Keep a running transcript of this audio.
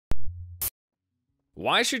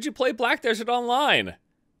Why should you play Black Desert Online?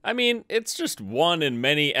 I mean, it's just one in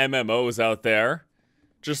many MMOs out there.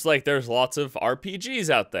 Just like there's lots of RPGs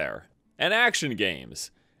out there, and action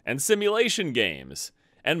games, and simulation games,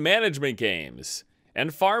 and management games,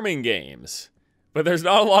 and farming games. But there's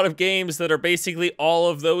not a lot of games that are basically all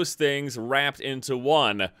of those things wrapped into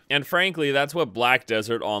one. And frankly, that's what Black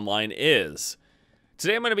Desert Online is.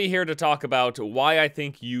 Today I'm going to be here to talk about why I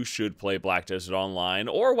think you should play Black Desert Online,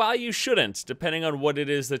 or why you shouldn't, depending on what it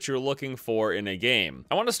is that you're looking for in a game.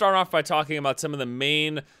 I want to start off by talking about some of the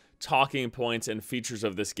main talking points and features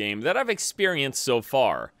of this game that I've experienced so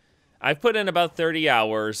far. I've put in about 30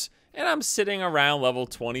 hours, and I'm sitting around level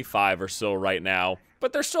 25 or so right now,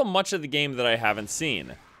 but there's still much of the game that I haven't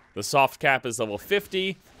seen. The soft cap is level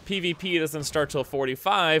 50, PvP doesn't start till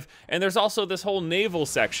 45, and there's also this whole naval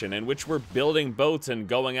section in which we're building boats and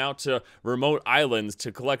going out to remote islands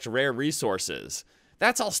to collect rare resources.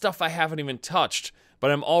 That's all stuff I haven't even touched,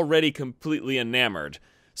 but I'm already completely enamored.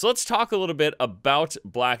 So let's talk a little bit about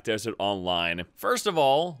Black Desert Online. First of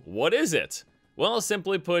all, what is it? Well,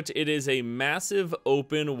 simply put, it is a massive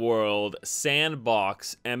open world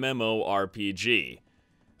sandbox MMORPG.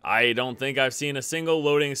 I don't think I've seen a single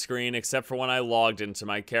loading screen except for when I logged into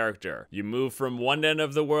my character. You move from one end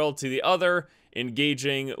of the world to the other,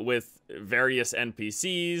 engaging with various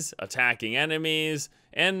NPCs, attacking enemies,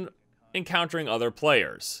 and encountering other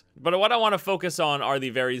players. But what I want to focus on are the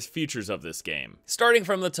various features of this game. Starting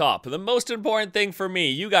from the top, the most important thing for me,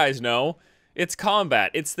 you guys know, it's combat,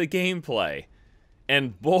 it's the gameplay.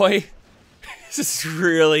 And boy, this is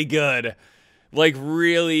really good. Like,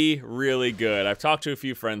 really, really good. I've talked to a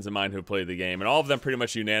few friends of mine who played the game, and all of them pretty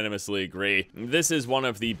much unanimously agree. This is one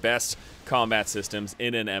of the best combat systems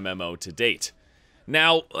in an MMO to date.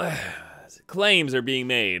 Now, claims are being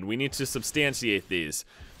made. We need to substantiate these.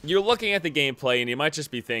 You're looking at the gameplay, and you might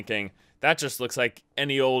just be thinking, that just looks like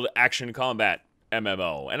any old action combat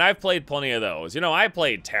MMO. And I've played plenty of those. You know, I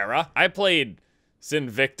played Terra. I played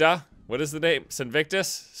Sinvicta. What is the name?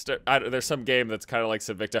 Sinvictus? There's some game that's kind of like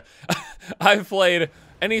Sinvicta. I've played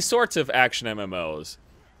any sorts of action MMOs.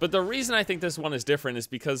 But the reason I think this one is different is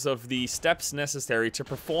because of the steps necessary to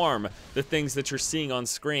perform the things that you're seeing on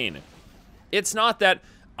screen. It's not that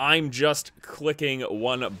I'm just clicking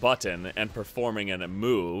one button and performing a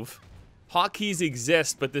move. Hotkeys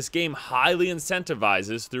exist, but this game highly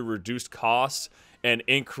incentivizes through reduced costs and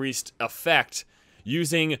increased effect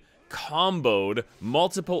using comboed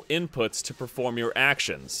multiple inputs to perform your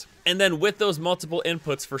actions. And then with those multiple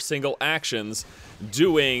inputs for single actions,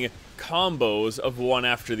 doing combos of one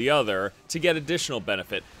after the other to get additional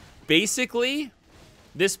benefit. Basically,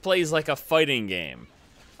 this plays like a fighting game.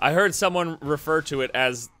 I heard someone refer to it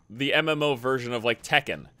as the MMO version of like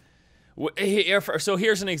Tekken. So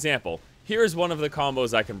here's an example. Here's one of the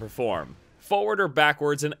combos I can perform. Forward or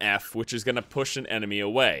backwards and F, which is going to push an enemy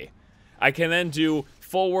away. I can then do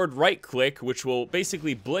forward right click, which will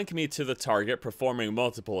basically blink me to the target, performing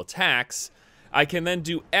multiple attacks. I can then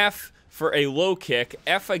do F for a low kick,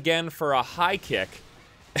 F again for a high kick,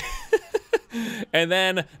 and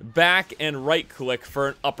then back and right click for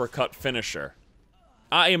an uppercut finisher.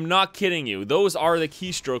 I am not kidding you. Those are the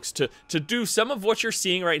keystrokes to do some of what you're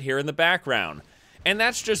seeing right here in the background. And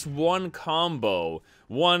that's just one combo,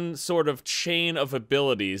 one sort of chain of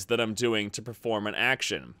abilities that I'm doing to perform an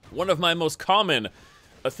action. One of my most common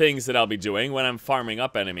things that I'll be doing when I'm farming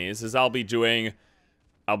up enemies is I'll be doing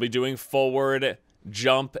forward,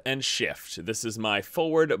 jump, and shift. This is my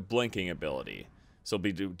forward blinking ability. So I'll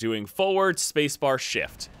be doing forward, spacebar,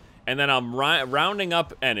 shift. And then I'm rounding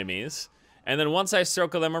up enemies. And then once I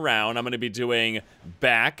circle them around, I'm going to be doing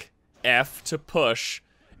back, F to push.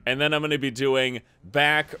 And then I'm going to be doing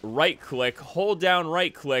back, right click, hold down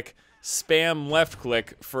right click, spam left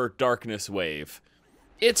click for darkness wave.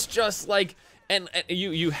 It's just like, and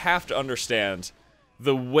you have to understand,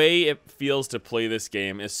 the way it feels to play this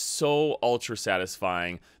game is so ultra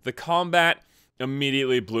satisfying. The combat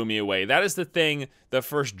immediately blew me away. That is the thing that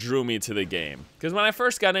first drew me to the game. Because when I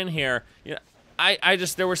first got in here, you know,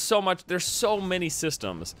 there's so many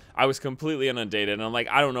systems. I was completely inundated, and I'm like,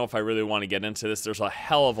 I don't know if I really want to get into this. There's a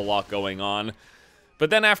hell of a lot going on. But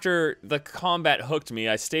then after the combat hooked me,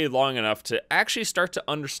 I stayed long enough to actually start to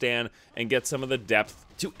understand and get some of the depth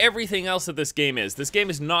to everything else that this game is. This game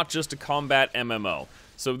is not just a combat MMO.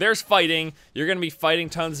 So there's fighting. You're going to be fighting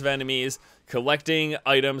tons of enemies, collecting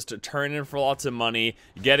items to turn in for lots of money,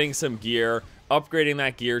 getting some gear, upgrading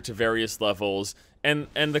that gear to various levels. And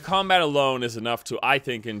the combat alone is enough to, I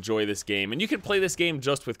think, enjoy this game. And you can play this game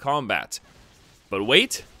just with combat. But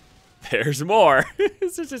wait, There's more.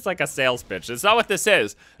 This is just like a sales pitch. It's not what this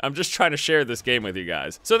is. I'm just trying to share this game with you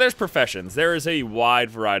guys. So there's professions. There is a wide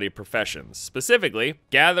variety of professions. Specifically,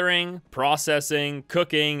 gathering, processing,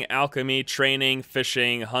 cooking, alchemy, training,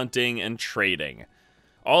 fishing, hunting, and trading.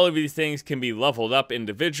 All of these things can be leveled up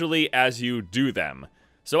individually as you do them.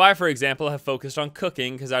 So I, for example, have focused on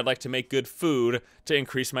cooking because I'd like to make good food to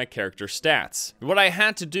increase my character stats. What I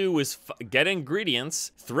had to do was get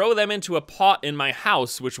ingredients, throw them into a pot in my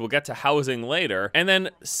house, which we'll get to housing later, and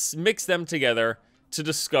then mix them together to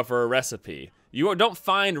discover a recipe. You don't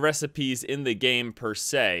find recipes in the game per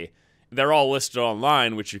se. They're all listed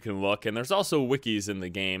online, which you can look, and there's also wikis in the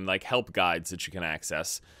game, like help guides that you can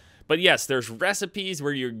access. But yes, there's recipes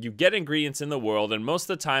where you get ingredients in the world, and most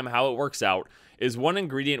of the time how it works out is one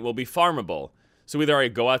ingredient will be farmable. So either I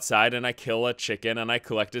go outside and I kill a chicken and I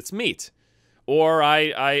collect its meat, or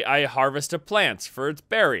I harvest a plant for its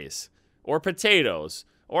berries, or potatoes,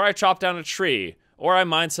 or I chop down a tree, or I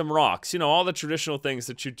mine some rocks. You know, all the traditional things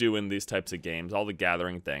that you do in these types of games, all the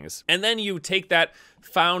gathering things. And then you take that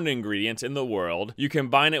found ingredient in the world, you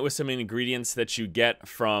combine it with some ingredients that you get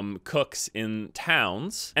from cooks in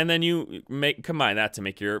towns, and then you combine that to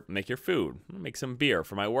make your food. Make some beer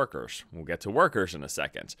for my workers. We'll get to workers in a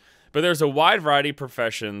second. But there's a wide variety of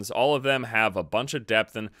professions. All of them have a bunch of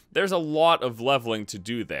depth, and there's a lot of leveling to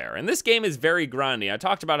do there. And this game is very grindy. I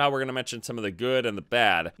talked about how we're going to mention some of the good and the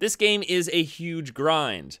bad. This game is a huge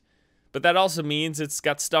grind. But that also means it's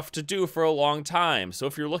got stuff to do for a long time. So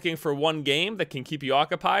if you're looking for one game that can keep you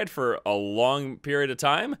occupied for a long period of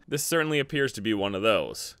time, this certainly appears to be one of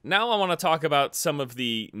those. Now I want to talk about some of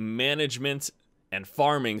the management and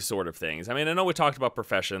farming sort of things. I mean, I know we talked about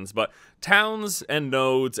professions, but towns and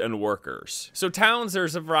nodes and workers. So towns,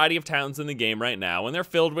 there's a variety of towns in the game right now, and they're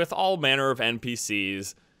filled with all manner of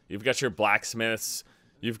NPCs. You've got your blacksmiths,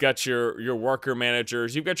 you've got your worker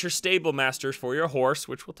managers, you've got your stable masters for your horse,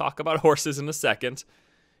 which we'll talk about horses in a second,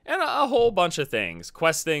 and a whole bunch of things.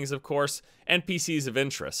 Quest things, of course, NPCs of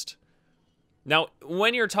interest. Now,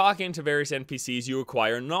 when you're talking to various NPCs, you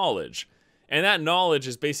acquire knowledge. And that knowledge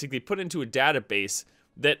is basically put into a database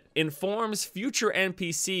that informs future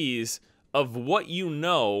NPCs of what you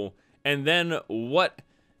know and then what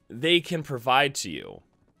they can provide to you.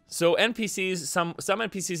 So NPCs, some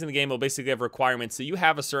NPCs in the game will basically have requirements that you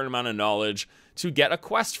have a certain amount of knowledge to get a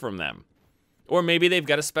quest from them. Or maybe they've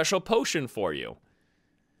got a special potion for you.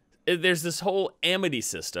 There's this whole amity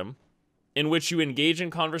system in which you engage in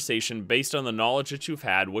conversation based on the knowledge that you've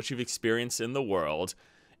had, what you've experienced in the world,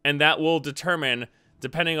 and that will determine,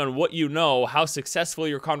 depending on what you know, how successful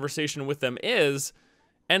your conversation with them is,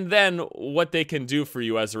 and then what they can do for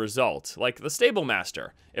you as a result. Like the stable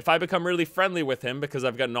master. If I become really friendly with him because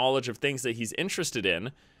I've got knowledge of things that he's interested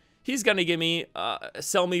in, he's gonna give me,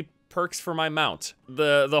 sell me perks for my mount.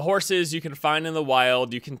 The horses you can find in the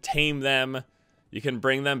wild, you can tame them, you can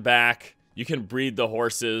bring them back, you can breed the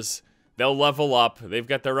horses, they'll level up, they've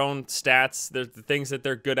got their own stats, there's the things that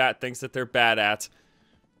they're good at, things that they're bad at.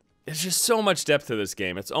 There's just so much depth to this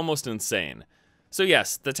game, it's almost insane. So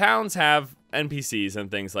yes, the towns have NPCs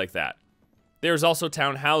and things like that. There's also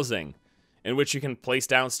town housing, in which you can place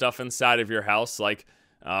down stuff inside of your house, like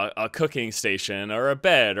a cooking station, or a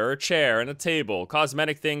bed, or a chair, and a table.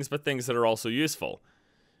 Cosmetic things, but things that are also useful.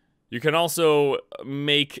 You can also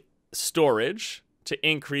make storage to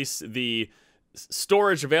increase the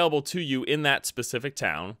storage available to you in that specific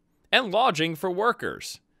town, and lodging for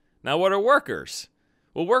workers. Now, what are workers?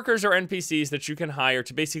 Well, workers are NPCs that you can hire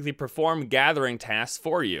to basically perform gathering tasks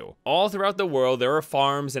for you. All throughout the world, there are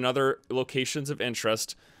farms and other locations of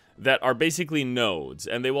interest that are basically nodes,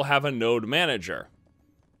 and they will have a node manager.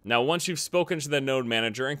 Now, once you've spoken to the node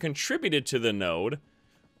manager and contributed to the node,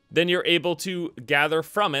 then you're able to gather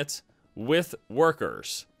from it with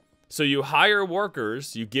workers. So you hire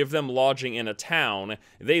workers, you give them lodging in a town,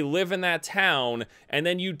 they live in that town, and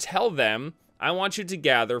then you tell them, I want you to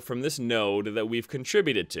gather from this node that we've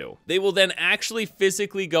contributed to. They will then actually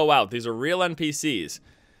physically go out. These are real NPCs.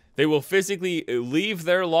 They will physically leave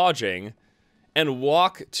their lodging and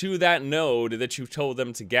walk to that node that you told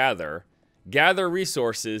them to gather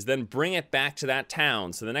resources, then bring it back to that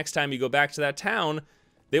town. So the next time you go back to that town,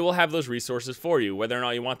 they will have those resources for you, whether or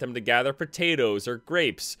not you want them to gather potatoes or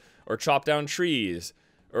grapes or chop down trees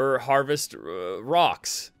or harvest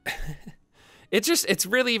rocks. It's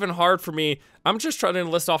really even hard for me. I'm just trying to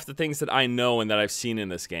list off the things that I know and that I've seen in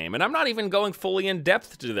this game, and I'm not even going fully in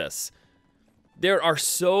depth to this. There are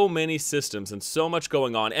so many systems and so much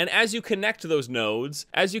going on, and as you connect to those nodes,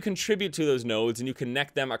 as you contribute to those nodes and you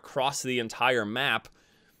connect them across the entire map,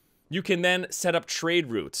 you can then set up trade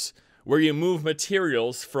routes, where you move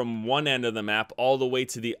materials from one end of the map all the way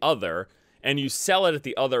to the other, and you sell it at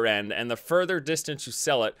the other end, and the further distance you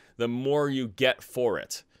sell it, the more you get for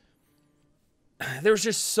it. There's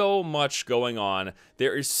just so much going on.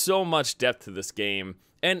 There is so much depth to this game,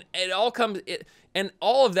 and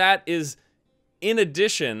all of that is in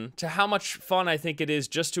addition to how much fun I think it is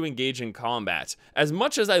just to engage in combat. As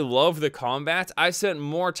much as I love the combat, I spent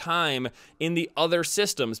more time in the other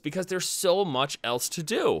systems because there's so much else to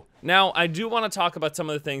do. Now, I do want to talk about some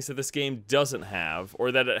of the things that this game doesn't have,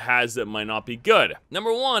 or that it has that might not be good.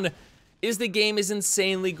 Number one is the game is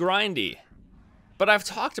insanely grindy. But I've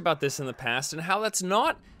talked about this in the past and how that's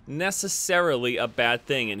not necessarily a bad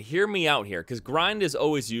thing, and hear me out here, because grind is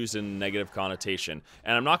always used in a negative connotation,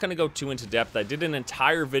 and I'm not going to go too into depth. I did an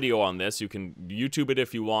entire video on this. You can YouTube it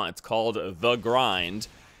if you want. It's called The Grind.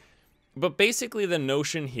 But basically the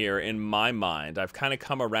notion here, in my mind, I've kind of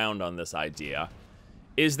come around on this idea,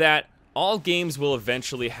 is that all games will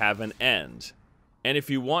eventually have an end. And if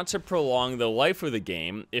you want to prolong the life of the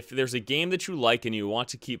game, if there's a game that you like and you want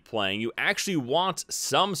to keep playing, you actually want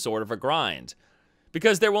some sort of a grind.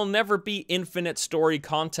 Because there will never be infinite story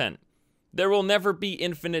content. There will never be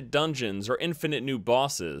infinite dungeons or infinite new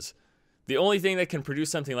bosses. The only thing that can produce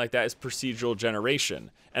something like that is procedural generation.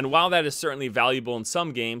 And while that is certainly valuable in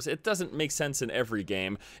some games, it doesn't make sense in every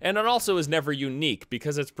game. And it also is never unique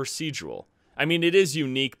because it's procedural. I mean, it is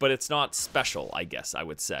unique, but it's not special, I guess I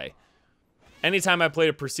would say. Anytime I played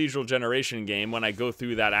a procedural generation game, when I go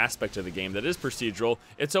through that aspect of the game that is procedural,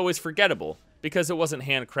 it's always forgettable because it wasn't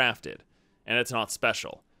handcrafted. And it's not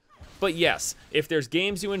special. But yes, if there's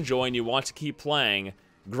games you enjoy and you want to keep playing,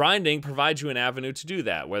 grinding provides you an avenue to do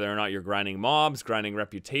that, whether or not you're grinding mobs, grinding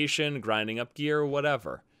reputation, grinding up gear, or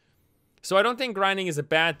whatever. So I don't think grinding is a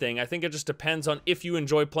bad thing. I think it just depends on if you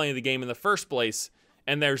enjoy playing the game in the first place,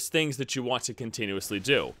 and there's things that you want to continuously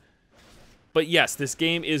do. But yes, this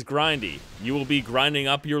game is grindy. You will be grinding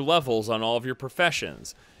up your levels on all of your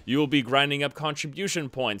professions. You will be grinding up contribution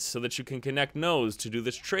points so that you can connect nodes to do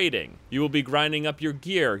this trading. You will be grinding up your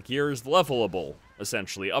gear. Gear is levelable,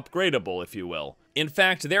 essentially, upgradable, if you will. In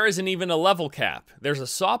fact, there isn't even a level cap. There's a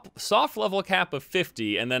soft level cap of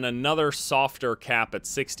 50, and then another softer cap at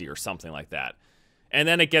 60 or something like that. And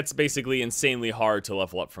then it gets basically insanely hard to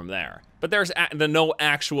level up from there. But there's no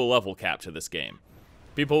actual level cap to this game.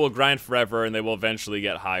 People will grind forever, and they will eventually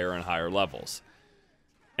get higher and higher levels.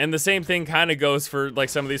 And the same thing kind of goes for like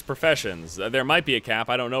some of these professions. There might be a cap,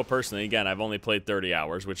 I don't know personally. Again, I've only played 30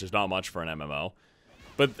 hours, which is not much for an MMO.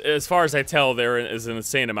 But as far as I tell, there is an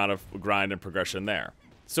insane amount of grind and progression there.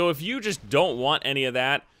 So if you just don't want any of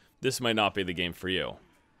that, this might not be the game for you.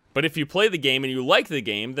 But if you play the game and you like the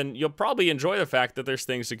game, then you'll probably enjoy the fact that there's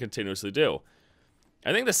things to continuously do.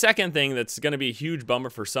 I think the second thing that's going to be a huge bummer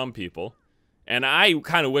for some people, and I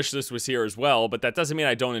kind of wish this was here as well, but that doesn't mean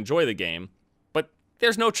I don't enjoy the game,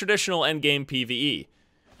 there's no traditional endgame PvE.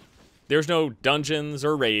 There's no dungeons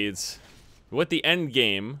or raids. What the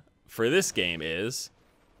endgame for this game is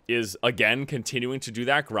again continuing to do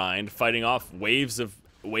that grind, fighting off waves of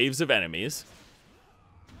enemies.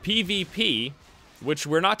 PvP, which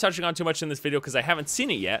we're not touching on too much in this video because I haven't seen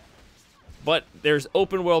it yet, but there's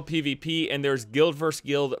open world PvP and there's guild vs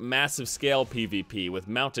guild massive scale PvP with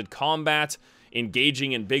mounted combat,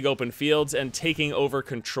 engaging in big open fields, and taking over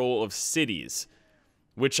control of cities.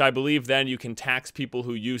 Which I believe then you can tax people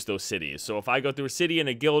who use those cities. So if I go through a city and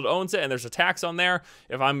a guild owns it and there's a tax on there,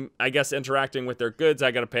 if I'm, I guess, interacting with their goods,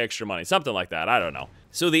 I gotta pay extra money. Something like that, I don't know.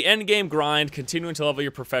 So the endgame grind, continuing to level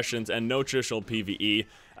your professions, and no traditional PvE,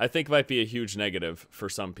 I think might be a huge negative for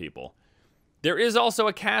some people. There is also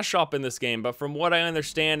a cash shop in this game, but from what I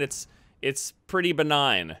understand, it's pretty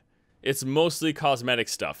benign. It's mostly cosmetic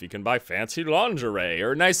stuff. You can buy fancy lingerie,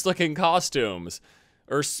 or nice looking costumes,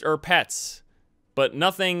 or pets. But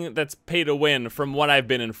nothing that's pay to win from what I've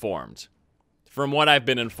been informed. From what I've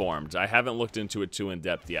been informed. I haven't looked into it too in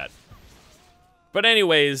depth yet. But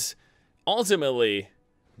anyways, ultimately,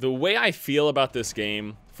 the way I feel about this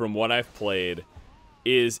game, from what I've played,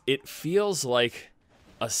 is it feels like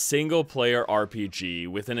a single player RPG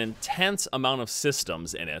with an intense amount of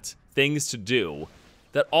systems in it, things to do,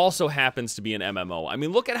 that also happens to be an MMO. I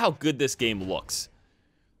mean, look at how good this game looks.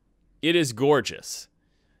 It is gorgeous.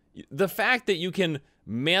 The fact that you can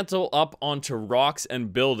mantle up onto rocks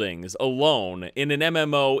and buildings alone in an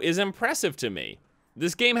MMO is impressive to me.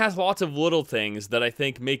 This game has lots of little things that I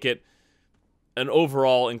think make it an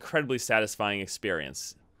overall incredibly satisfying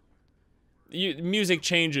experience. Music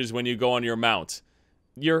changes when you go on your mount.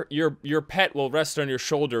 your pet will rest on your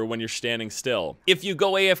shoulder when you're standing still. If you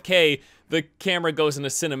go AFK, the camera goes into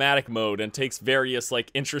cinematic mode and takes various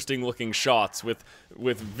like interesting looking shots with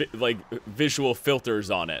visual filters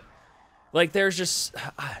on it. Like there's just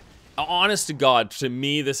honest to God, to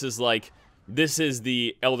me this is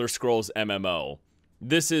the Elder Scrolls MMO.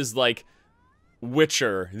 This is like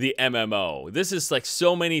Witcher, the MMO. This is like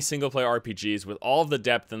so many single player RPGs with all of the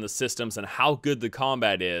depth and the systems and how good the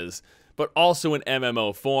combat is, but also in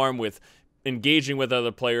MMO form with engaging with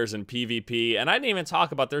other players in PvP. And I didn't even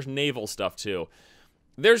talk about there's naval stuff too.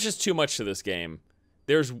 There's just too much to this game.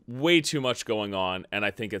 There's way too much going on, and I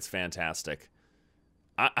think it's fantastic.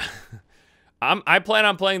 I plan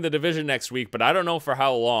on playing The Division next week, but I don't know for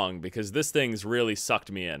how long, because this thing's really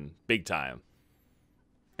sucked me in big time.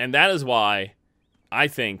 And that is why I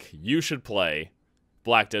think you should play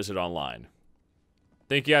Black Desert Online.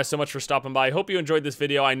 Thank you guys so much for stopping by. I hope you enjoyed this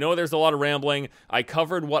video. I know there's a lot of rambling. I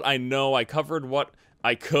covered what I know. I covered what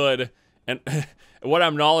I could and what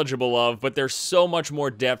I'm knowledgeable of, but there's so much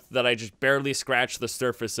more depth that I just barely scratched the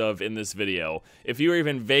surface of in this video. If you're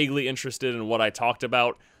even vaguely interested in what I talked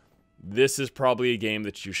about, this is probably a game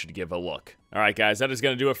that you should give a look. Alright guys, that is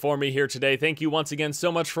going to do it for me here today. Thank you once again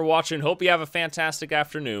so much for watching. Hope you have a fantastic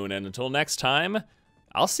afternoon, and until next time,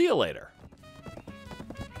 I'll see you later.